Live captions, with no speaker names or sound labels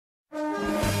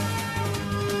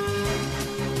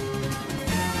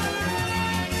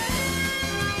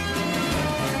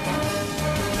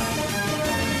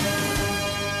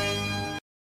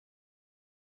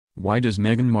Why does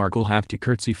Meghan Markle have to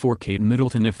curtsy for Kate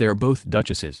Middleton if they're both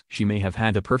duchesses? She may have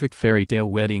had a perfect fairy tale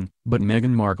wedding, but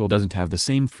Meghan Markle doesn't have the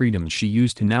same freedom she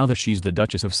used to now that she's the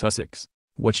Duchess of Sussex.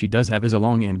 What she does have is a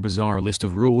long and bizarre list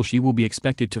of rules she will be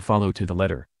expected to follow to the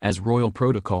letter. As royal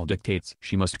protocol dictates,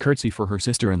 she must curtsy for her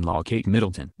sister-in-law Kate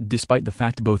Middleton. Despite the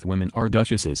fact both women are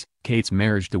duchesses, Kate's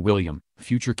marriage to William,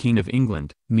 future King of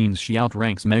England, means she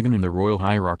outranks Meghan in the royal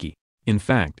hierarchy. In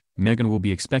fact, Meghan will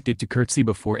be expected to curtsy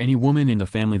before any woman in the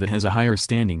family that has a higher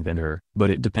standing than her, but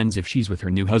it depends if she's with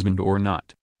her new husband or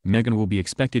not. Meghan will be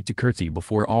expected to curtsy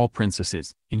before all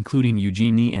princesses, including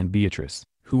Eugenie and Beatrice,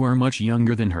 who are much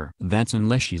younger than her. That's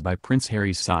unless she's by Prince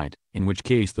Harry's side, in which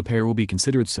case the pair will be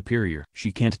considered superior.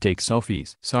 She can't take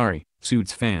selfies. Sorry,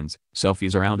 Suits fans,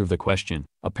 selfies are out of the question,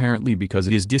 apparently because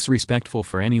it is disrespectful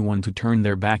for anyone to turn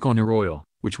their back on a royal,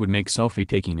 which would make selfie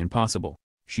taking impossible.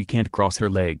 She can't cross her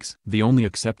legs. The only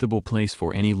acceptable place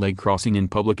for any leg crossing in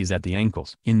public is at the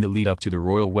ankles. In the lead-up to the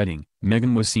royal wedding,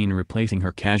 Meghan was seen replacing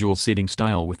her casual sitting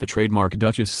style with the trademark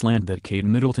Duchess slant that Kate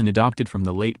Middleton adopted from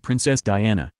the late Princess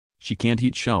Diana. She can't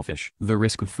eat shellfish. The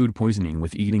risk of food poisoning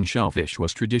with eating shellfish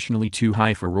was traditionally too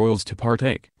high for royals to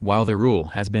partake. While the rule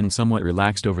has been somewhat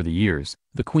relaxed over the years,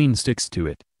 the Queen sticks to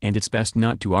it, and it's best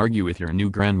not to argue with your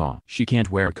new grandma. She can't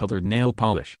wear colored nail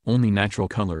polish. Only natural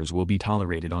colors will be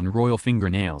tolerated on royal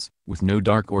fingernails, with no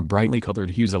dark or brightly colored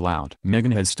hues allowed.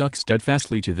 Meghan has stuck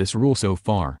steadfastly to this rule so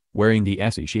far, wearing the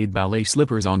Essie shade ballet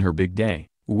slippers on her big day,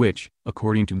 which,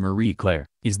 according to Marie Claire,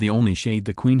 is the only shade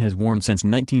the Queen has worn since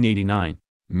 1989.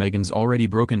 Meghan's already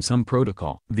broken some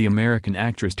protocol. The American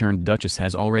actress turned Duchess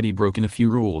has already broken a few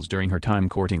rules during her time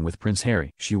courting with Prince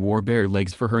Harry. She wore bare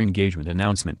legs for her engagement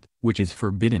announcement, which is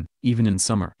forbidden, even in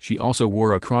summer. She also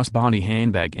wore a crossbody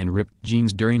handbag and ripped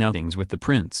jeans during outings with the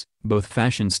prince, both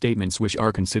fashion statements which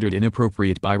are considered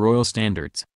inappropriate by royal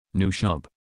standards. New Shub.